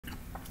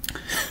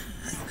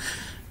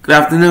Good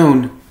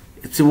afternoon.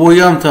 It's your boy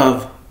Yum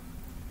Tov.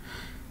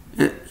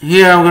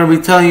 Here I'm going to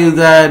be telling you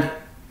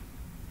that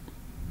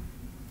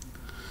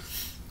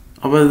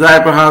about the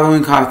diaper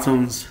Halloween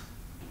costumes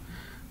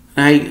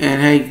and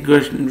how you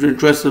can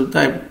dress up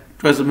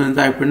in a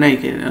diaper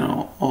naked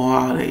on all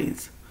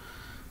holidays.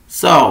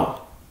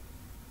 So,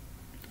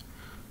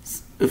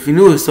 if you're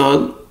new,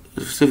 so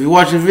if you're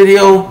watching the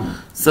video,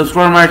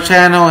 subscribe to my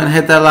channel and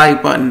hit that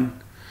like button.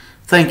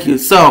 Thank you.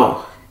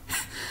 So,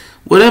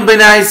 wouldn't it be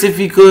nice if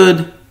you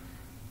could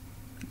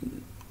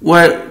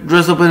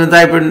dress up in a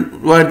diaper,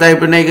 wear a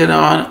diaper naked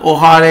on all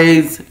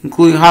holidays,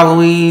 including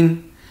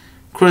Halloween,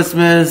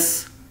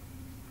 Christmas,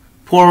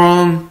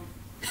 Purim,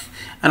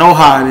 and all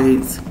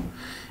holidays?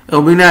 It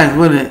would be nice,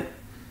 wouldn't it?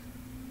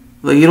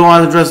 Like, you don't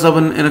want to dress up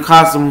in a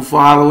costume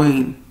for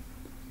Halloween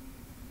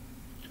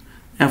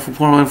and for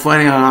Purim and for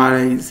any other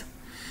holidays.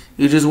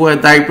 You just wear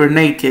a diaper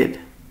naked.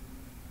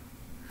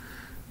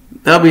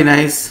 That'll be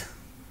nice.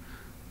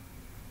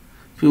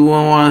 People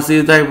won't want to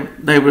see the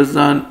diapers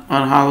on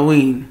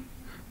Halloween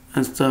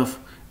and stuff,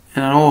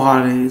 and on all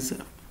holidays.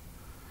 And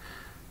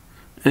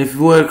if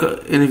you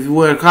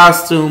wear a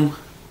costume,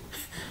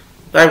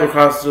 diaper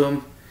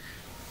costume,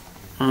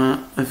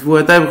 if you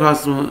wear a diaper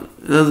costume,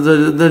 it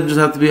doesn't just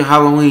have to be a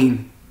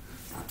Halloween.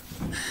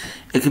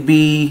 It could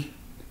be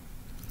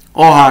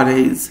all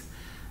holidays,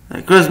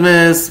 like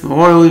Christmas,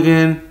 Memorial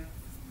Weekend,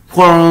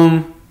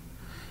 Purim.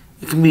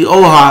 It can be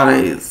all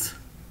holidays.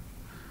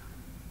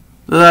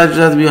 It doesn't just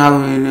have to be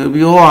Halloween. It'll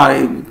be all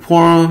holidays.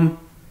 Purim,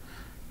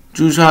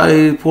 Jewish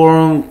holidays,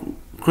 Purim,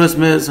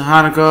 Christmas,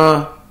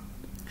 Hanukkah.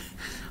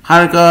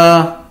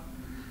 It'll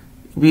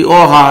be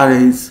all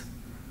holidays.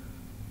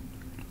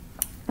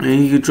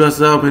 And you could dress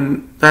up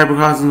in diaper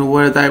costumes and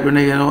wear a diaper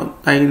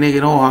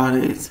naked all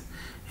holidays.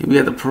 You'll be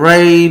at the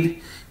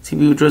parade. See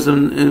people dress up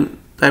in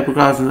diaper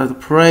costumes at the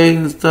parade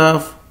and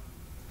stuff.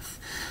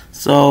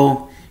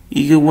 So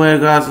you can wear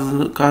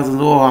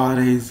costumes all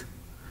holidays.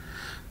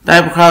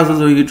 Diaper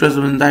costumes, or you can dress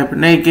up in diaper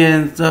naked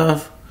and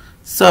stuff.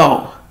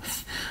 So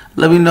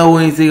let me know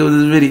what you think of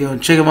this video.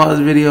 Check out this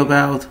video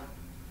about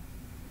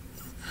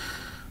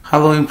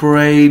Halloween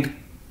parade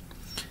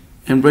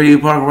in Brady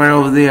Park right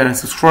over there. And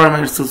subscribe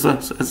and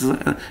subscribe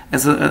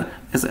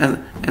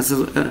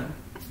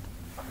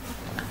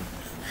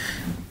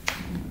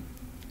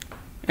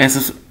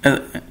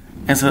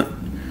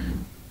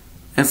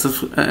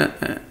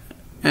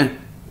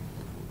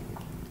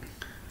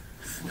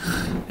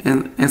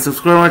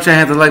my channel,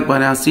 hit the like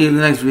button. I'll see you in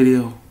the next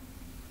video.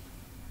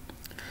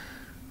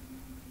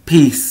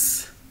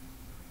 Peace.